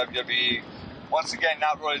to WWE. Once again,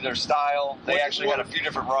 not really their style. They actually had a few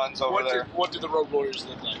different runs over there. What do the Road Warriors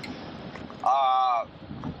look like?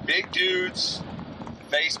 Big dudes,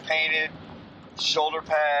 face painted, shoulder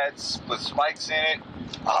pads with spikes in it.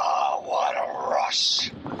 Ah, what a rush!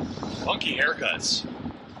 Funky haircuts,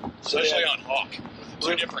 especially on Hawk, with the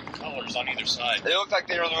two different colors on either side. They look like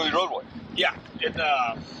they were in the movie Road Warrior. Yeah, in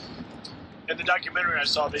the documentary I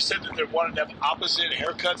saw, they said that they wanted to have opposite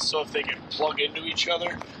haircuts so if they could plug into each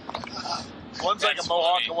other. One's like a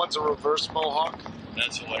mohawk and one's a reverse mohawk.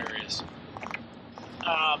 That's hilarious.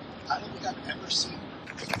 I don't think I've ever seen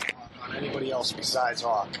a mohawk on anybody else besides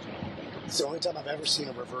Hawk. It's the only time I've ever seen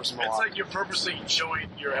a reverse mohawk. It's like you're purposely showing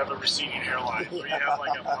you have a receding hairline, where you have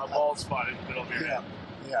like a bald spot in the middle of your head.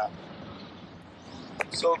 Yeah.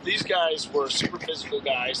 So these guys were super physical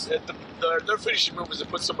guys. Their finishing move was to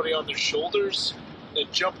put somebody on their shoulders, then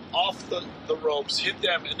jump off the ropes, hit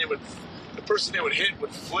them, and the person they would hit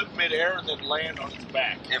would flip midair and then land on its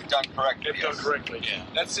back. If done correctly. Done correctly. Yeah.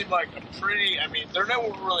 That seemed like a pretty. I mean, they're not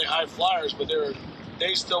really high flyers, but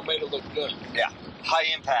they still made it look good. Yeah. High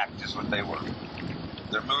impact is what they were.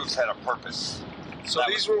 Their moves had a purpose. So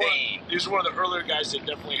these were one of the earlier guys that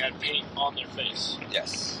definitely had paint on their face.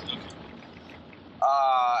 Yes. Okay.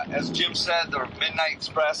 As Jim said, the Midnight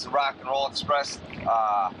Express, the Rock and Roll Express,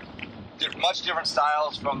 much different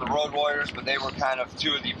styles from the Road Warriors, but they were kind of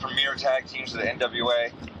two of the premier tag teams of the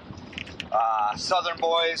NWA. Southern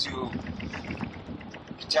boys who you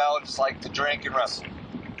could tell just like to drink and wrestle.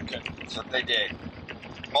 Okay. That's what they did.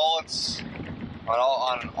 Mullets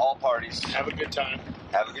on all parties. Have a good time.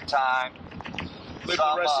 Live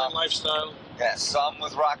the wrestling lifestyle. Yeah, some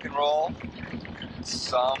with rock and roll,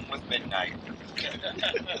 some with midnight.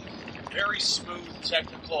 Very smooth,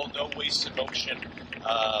 technical, no wasted motion.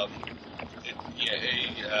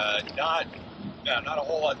 Not a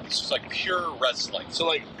whole lot. This was like pure wrestling. So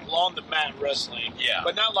like on the mat wrestling. Yeah.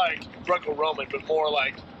 But not like Greco-Roman, but more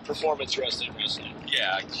like performance wrestling.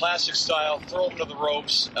 Yeah, classic style. Throw them to the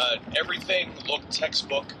ropes. Everything looked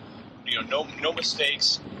textbook. No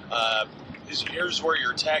mistakes. Here's where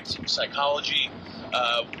your tag team psychology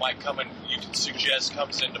might come in. You can suggest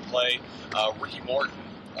comes into play. Ricky Morton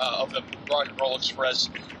of the Rock and Roll Express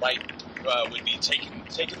would be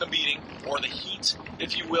taking the beating or the heat,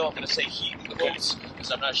 if you will. I'm going to say heat in quotes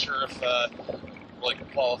because I'm not sure if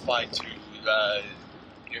qualified to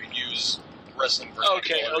use wrestling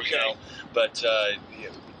vernacular. Okay. But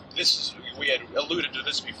we had alluded to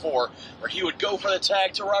this before, where he would go for the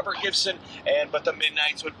tag to Robert Gibson, but the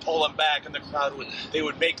Midnights would pull him back, and the crowd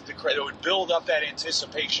would build up that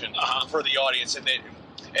anticipation for the audience, and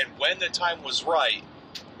when the time was right,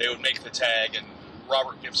 they would make the tag, and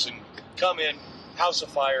Robert Gibson come in, House of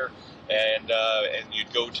Fire, and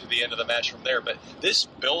you'd go to the end of the match from there. But this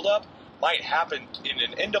build-up might happen in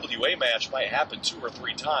an NWA match, might happen 2 or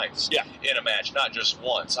 3 times in a match, not just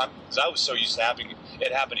once. Because I was so used to having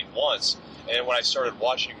it happening once, and when I started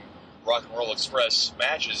watching Rock and Roll Express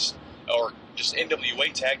matches, or just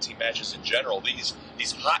NWA tag team matches in general, these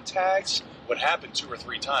hot tags would happen 2 or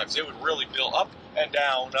 3 times. It would really build up and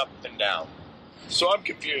down, up and down. So I'm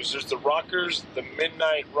confused. There's the Rockers, the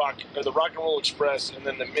Rock and Roll Express, and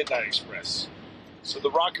then the Midnight Express. So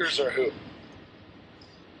the Rockers are who?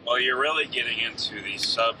 Well, you're really getting into the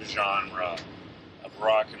subgenre of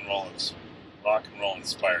rock and roll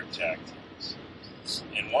inspired tag teams.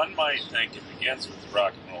 And one might think it begins with the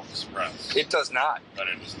Rock and Roll Express. It does not. But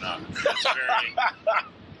it is not. It's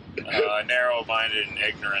very narrow-minded and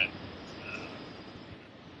ignorant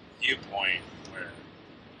viewpoint where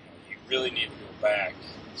you really need to go back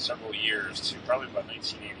several years to probably about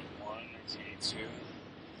 1981, 1982.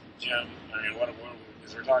 Jim, I mean, what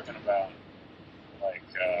because we're talking about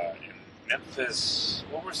in Memphis,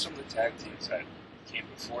 what were some of the tag teams that came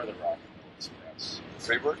before the Rock and Roll Express?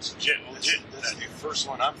 Freebirds? That's the first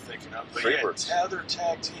one I'm thinking of. But Freebirds. Other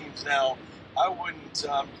tag teams. Now, I wouldn't,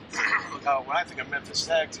 when I think of Memphis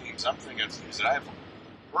tag teams, I'm thinking of teams that I've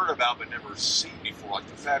heard about but never seen before, like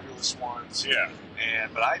the Fabulous Ones. Yeah.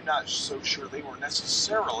 But I'm not so sure they were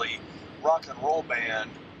necessarily rock and roll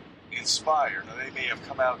band inspired. Now, they may have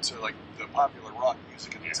come out to like the popular rock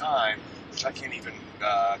music at the time, which I can't even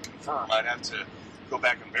confirm. I'd have to go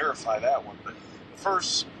back and verify that one. But the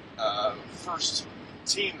first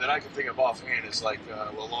team that I can think of offhand is like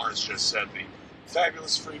Lawrence just said, the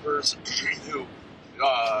Fabulous Freebirds, who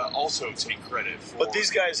also take credit for. But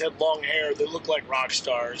these guys had long hair. They looked like rock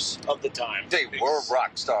stars of the time. They were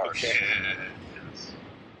rock stars. Okay.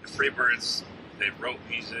 The Freebirds, they wrote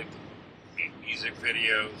music, made music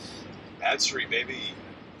videos. Bad Street, baby.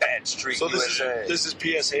 Bad Street So USA. this is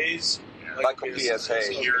P.S. Hayes. Yeah. Michael P.S.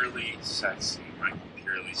 Hayes. Purely sexy. Michael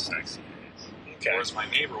Purely Sexy Hayes. Or as my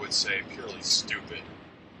neighbor would say, purely stupid.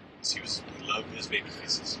 He loved his baby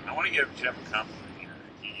faces. I want to give Jeff a compliment here.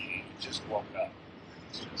 He just woke up.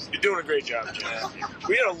 You're doing a great job, Jeff.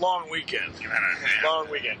 We had a long weekend. Long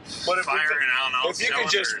weekend. But if you could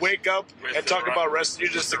just wake up and talk about wrestling,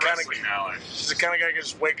 you're just the kind of guy who can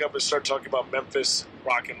just wake up and start talking about Memphis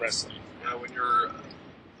rock and wrestling. When you're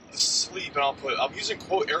asleep, and I'm using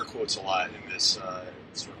air quotes a lot in this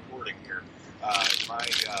recording here.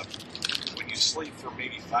 When you sleep for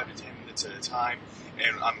maybe 5 to 10 minutes at a time,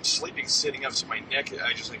 and I'm sleeping sitting up, so my neck,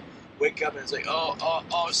 I just wake up and it's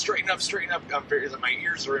oh, straighten up. My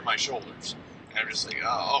ears are in my shoulders, and I'm just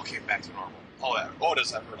okay, back to normal. All that. Oh,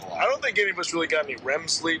 does that hurt a lot? I don't think any of us really got any REM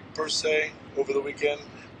sleep per se over the weekend.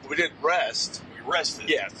 We did rest. We rested.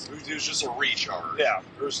 Yes. It was just a recharge. Yeah.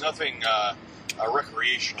 There was nothing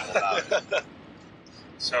recreational about it.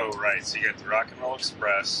 So you got the Rock and Roll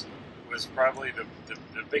Express. It was probably the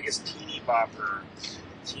biggest teeny bopper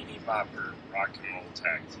rock and roll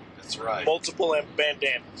tag team. That's right. Multiple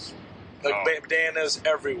bandanas. Bandanas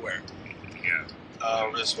everywhere.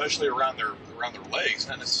 Yeah. Especially around their legs,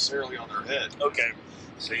 not necessarily on their head. Okay.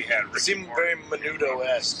 So you had Ricky It seemed Morton. very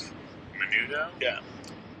Menudo-esque. Menudo? Yeah.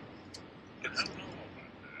 I don't know about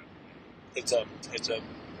that. It's a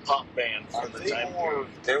pop band from the time period.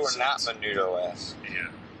 They were not Menudo-esque. Yeah.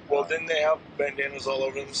 Well, didn't they have bandanas all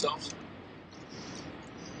over themselves?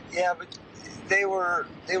 Yeah, but they were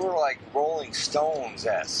like Rolling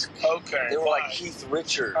Stones-esque. Okay. They were like Keith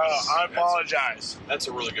Richards. I apologize. That's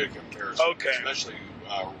a really good comparison. Okay. Especially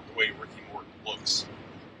the way Ricky Morton looks.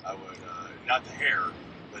 I would, not the hair,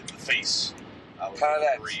 but the face. I would Kind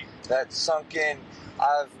of agree. that sunken,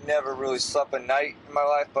 I've never really slept a night in my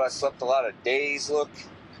life, but I slept a lot of days look.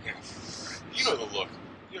 You know the look.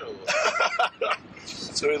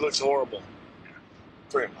 So he looks horrible.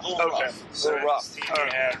 Pretty much. Okay. So Little rough. you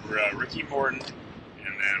had Ricky Morton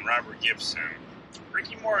and then Robert Gibson.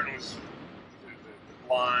 Ricky Morton was the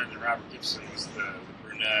blonde and Robert Gibson was the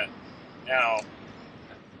brunette. Now,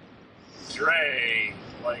 Dre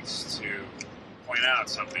likes to point out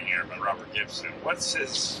something here about Robert Gibson. What's the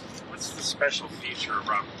special feature of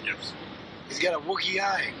Robert Gibson? He's got a Wookiee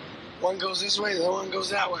eye. One goes this way, the other one goes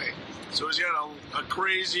that way. So he's got a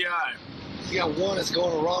crazy eye. You got one that's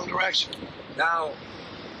going the wrong direction. Now,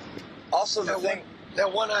 also the That thing...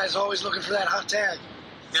 That one eye is always looking for that hot tag.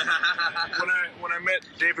 When I met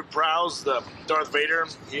David Prowse, the Darth Vader,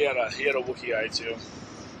 he had a Wookiee eye too.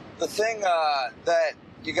 The thing that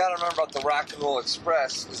you got to remember about the Rock and Roll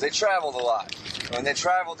Express is they traveled a lot. When they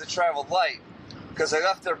traveled light because they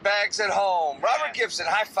left their bags at home. Robert Gibson,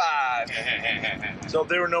 high five. So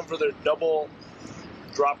they were known for their double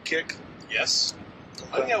drop kick. Yes.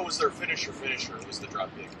 I think that was their finisher. It was the drop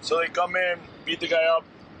kick. So they come in, beat the guy up,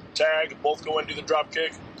 tag, both go in, do the drop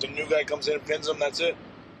kick. The new guy comes in and pins him. That's it.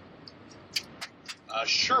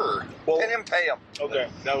 Sure. Well, They didn't pay him. okay.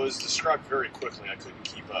 That was described very quickly. I couldn't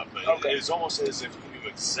keep up. But Okay. it was almost as if you knew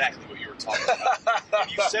exactly what you were talking about.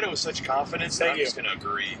 And you said it with such confidence that Thank I'm you. just going to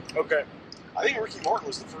agree. Okay. I think Ricky Morton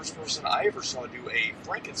was the first person I ever saw do a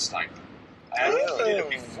Frankensteiner. I actually did it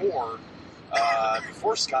before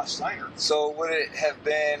Scott Steiner. So would it have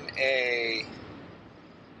been a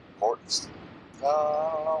Morton?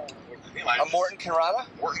 A Morton Canrata?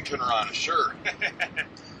 Morton Canrata, sure.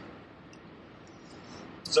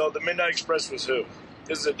 So the Midnight Express was who?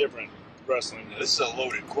 This is a different wrestling. This is a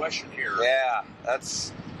loaded question here. Yeah,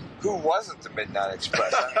 that's... Who wasn't the Midnight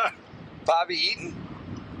Express? I mean, Bobby Eaton?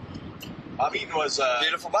 Bobby Eaton was...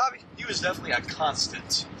 Beautiful Bobby. He was definitely a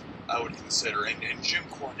constant, I would consider. And Jim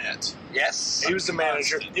Cornette. Yes. He was the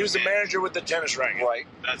manager. He was the manager with the tennis racket. Right.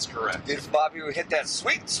 That's correct. Beautiful Bobby would hit that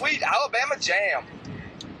sweet, sweet Alabama jam.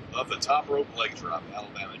 Of the top rope leg drop,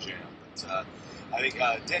 Alabama Jam. But I think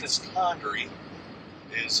Dennis Condrey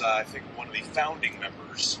is, I think, one of the founding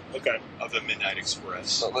members of the Midnight Express.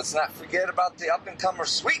 So let's not forget about the up-and-comer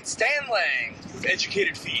Sweet Stan Lang. With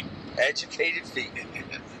educated feet. Educated feet.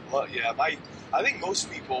 Well, yeah, I think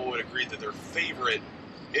most people would agree that their favorite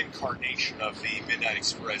incarnation of the Midnight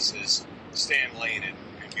Express is Stan Lane and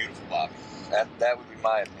Beautiful Bobby. That would be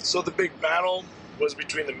my opinion. So the big battle was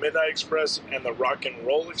between the Midnight Express and the Rock and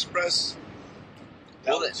Roll Express.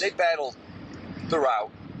 Well, they battled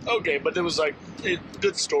throughout. Okay, but there was like a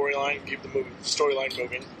good storyline, keep the storyline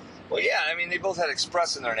moving. Well, yeah, I mean, they both had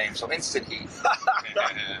Express in their name, so instant heat.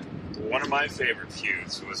 One of my favorite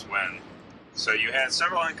feuds was when... So you had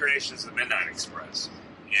several incarnations of the Midnight Express,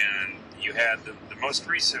 and you had the most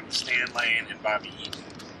recent was Stan Lane and Bobby Eaton.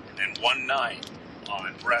 And then one night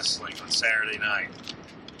on wrestling on Saturday night,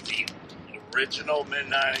 the original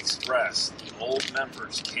Midnight Express, the old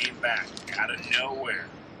members came back out of nowhere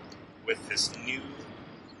with this new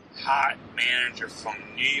hot manager from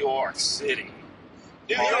New York City.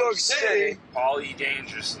 New York City. Paulie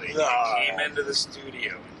Dangerously. No. He came into the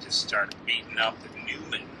studio and just started beating up the new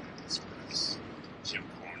Midnight Express, Jim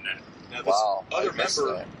Cornette. Now, this Wow, I other missed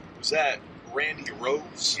member, that. was that Randy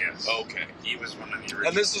Rose? Yes. Okay. He was one of the original.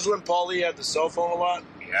 And this is when Paulie had the cell phone a lot?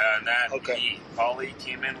 Yeah, and that Okay. Paulie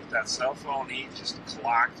came in with that cell phone. He just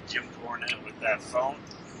clocked Jim Cornette with that phone.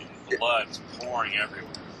 And blood was pouring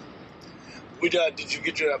everywhere.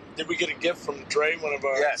 Did we get a gift from Dre, one of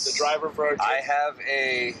our Yes. the driver for our I team? have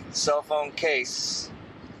a cell phone case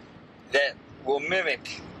that will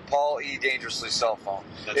mimic Paul E. Dangerously's cell phone.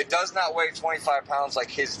 It does not weigh 25 pounds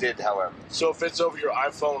like his did, however. So it fits over your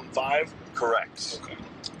iPhone 5? Correct. Okay.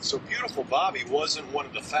 So Beautiful Bobby wasn't one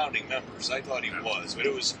of the founding members. I thought he was, but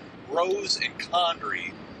it was Rose and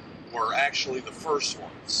Condrey were actually the first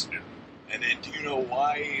ones. And then, do you know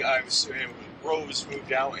why? I was Rose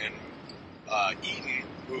moved out and Eaton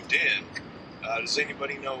moved in. Does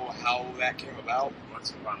anybody know how that came about? Once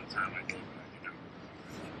upon a time, I did that.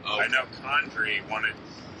 Oh. I know Condrey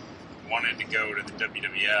wanted to go to the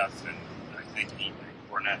WWF, and I think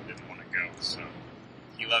Cornette didn't want to go, so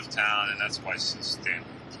he left town, and that's why Stanley.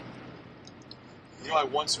 You know, I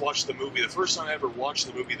once watched the movie. The first time I ever watched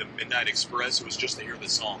the movie, The Midnight Express, it was just to hear the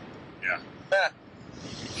song. Yeah. I'm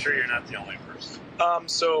sure you're not the only person.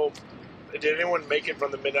 So did anyone make it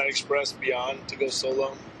from the Midnight Express beyond to go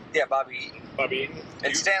solo? Yeah, Bobby Eaton. Bobby Eaton?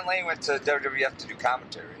 And Stan Lane went to WWF to do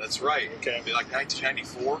commentary. That's right. Okay. It'd be like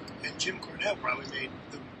 1994. And Jim Cornette probably made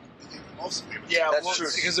the thing the most famous. Yeah, That's well, true.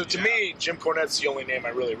 because to me, Jim Cornette's the only name I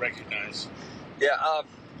really recognize. Yeah,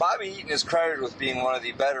 Bobby Eaton is credited with being one of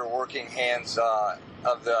the better working hands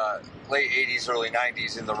of the late 80s, early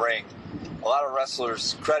 90s in the ring. A lot of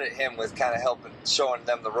wrestlers credit him with kind of helping, showing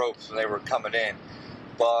them the ropes when they were coming in.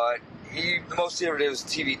 But the most he ever did was a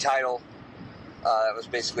TV title. That was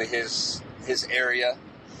basically his area.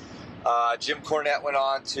 Jim Cornette went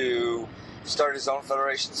on to start his own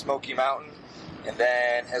federation, Smoky Mountain, and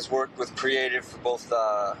then has worked with creative for both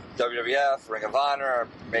WWF, Ring of Honor,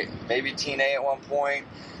 maybe TNA at one point.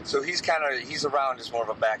 So he's around as more of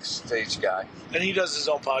a backstage guy. And he does his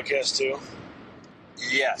own podcast too,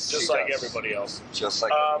 Yes, just he like does. everybody else. Just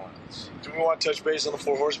like everyone else. Do we want to touch base on the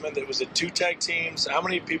Four Horsemen? There was it 2 tag teams? How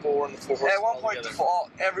many people were in the Four Horsemen? At one point,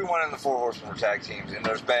 altogether? everyone in the Four Horsemen were tag teams, and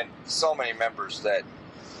there's been so many members that.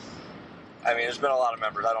 I mean, there's been a lot of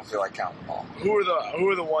members. I don't feel like counting them all. Who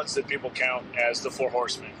are the ones that people count as the Four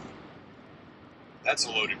Horsemen? That's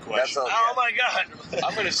a loaded question. Oh my God!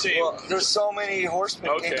 I'm going to say Well, there's so many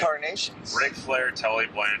Horsemen Okay. incarnations. Ric Flair, Tully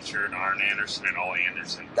Blanchard, Arn Anderson, and Ollie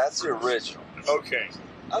Anderson. That's the original. Okay.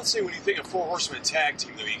 I'd say when you think of Four Horsemen tag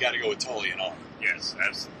team, though, you got to go with Tully and Arn. Yes,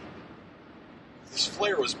 absolutely. This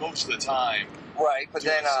Flair was most of the time. Right, but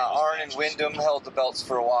Doing then singles Arn and matches. Wyndham held the belts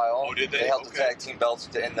for a while. Oh, did they? They held the Okay. tag team belts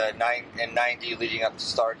in the 90 leading up to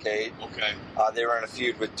Starrcade. Okay. They were in a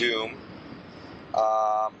feud with Doom.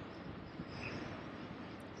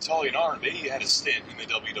 Tully and Arn, they had a stint in the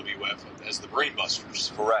WWF as the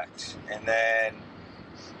Brainbusters. Correct. And then,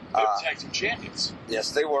 They were tag team champions.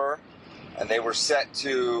 yes, they were. And they were set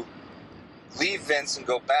to leave Vince and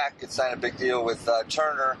go back and sign a big deal with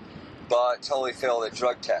Turner, but Tully failed at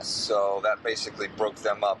drug tests. So that basically broke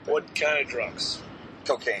them up. What kind of drugs?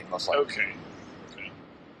 Cocaine, most likely. Okay.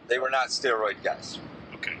 They were not steroid guys.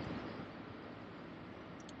 Okay.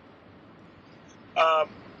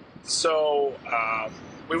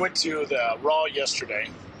 We went to the Raw yesterday,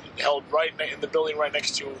 held right in the building right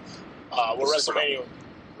next to where WrestleMania,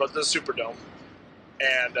 the Superdome,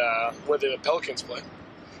 and where the Pelicans play.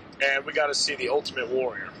 And we got to see the Ultimate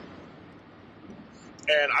Warrior.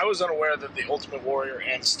 And I was unaware that the Ultimate Warrior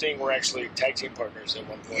and Sting were actually tag team partners at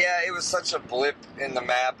one point. Yeah, it was such a blip in the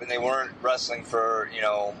map, and they weren't wrestling for,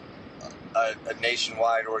 a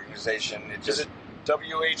nationwide organization. It Is just it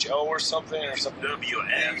WHO or something?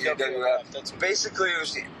 WWF. That's what Basically,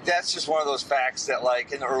 that's just one of those facts that,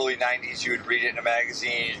 like, in the early 90s, you would read it in a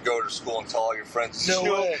magazine, you'd go to school and tell all your friends, No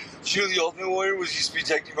way. You know the Ultimate Warrior was used to be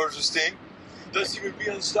tag team partners with Sting? Doesn't even be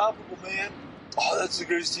unstoppable, man. Oh, that's the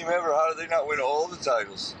greatest team ever. How did they not win all the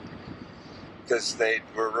titles? Because they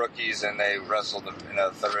were rookies and they wrestled in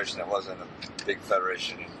a federation that wasn't a big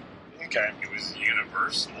federation. Okay. It was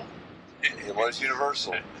Universal. It was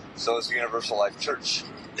Universal. So is the Universal Life Church.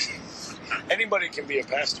 Anybody can be a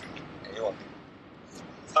pastor. Anyway.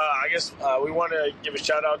 I guess we want to give a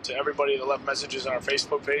shout out to everybody that left messages on our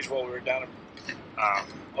Facebook page while we were down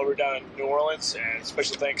in New Orleans, and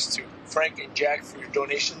special thanks to Frank and Jack for your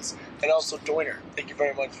donations, and also Doiner. Thank you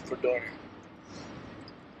very much for donating.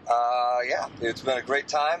 Yeah, it's been a great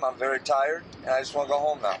time. I'm very tired, and I just want to go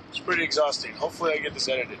home now. It's pretty exhausting. Hopefully I get this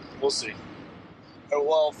edited. We'll see.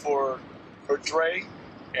 Well, for Dre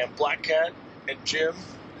and Black Cat and Jim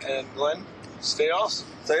and Glenn, stay awesome.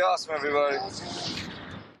 Stay awesome, everybody.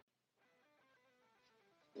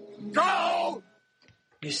 Go!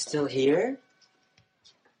 You're still here?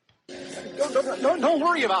 Don't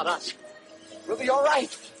worry about us. We'll be all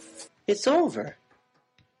right. It's over.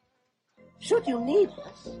 Should you need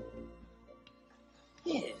us?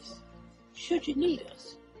 Yes. Should you need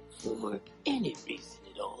us? For any reason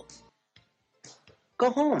at all. Go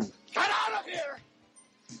home. Get out of here!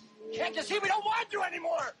 Can't you see we don't want you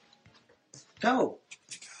anymore? Go.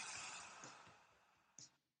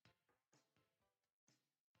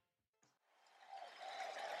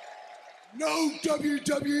 No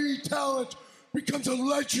WWE talent becomes a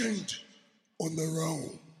legend on their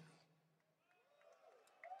own.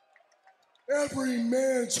 Every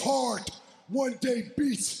man's heart one day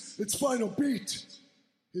beats its final beat.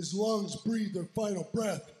 His lungs breathe their final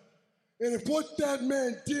breath. And if what that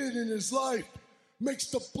man did in his life makes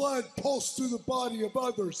the blood pulse through the body of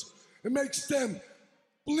others, it makes them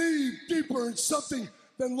believe deeper in something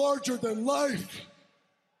than larger than life,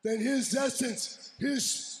 then his essence, his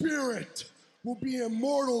spirit, will be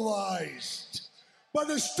immortalized by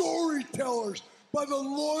the storytellers, by the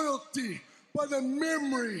loyalty, by the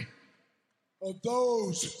memory of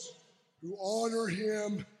those who honor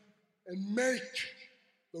him and make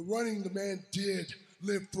the running the man did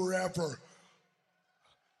live forever.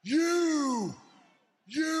 You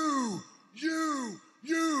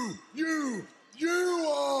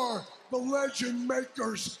are the legend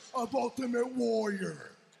makers of Ultimate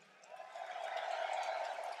Warrior.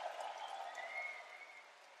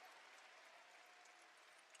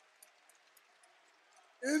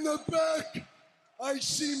 In the back, I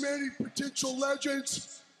see many potential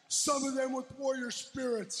legends, some of them with warrior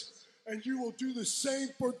spirits, and you will do the same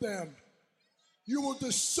for them. You will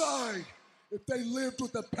decide if they lived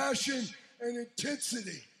with a passion and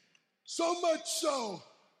intensity, so much so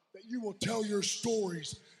that you will tell your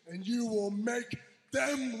stories and you will make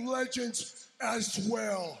them legends as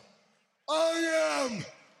well. I am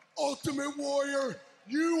Ultimate Warrior.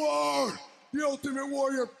 You are the Ultimate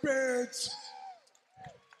Warrior fans.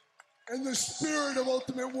 And the spirit of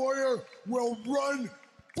Ultimate Warrior will run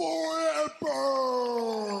forever.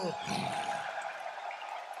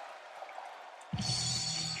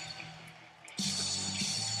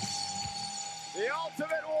 The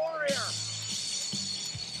Ultimate Warrior,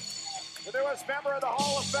 the newest member of the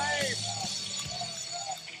Hall of Fame.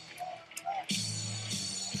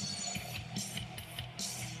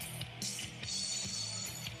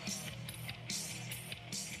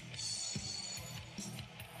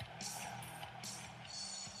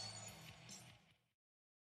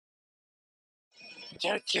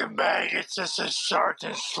 Check your maggots. This is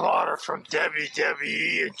Sergeant Slaughter from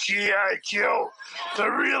WWE and G.I. Joe, the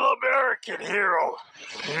real American hero.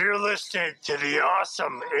 And you're listening to the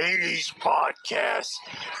awesome 80s podcast.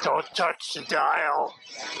 Don't touch the dial.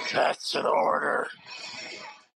 That's an order.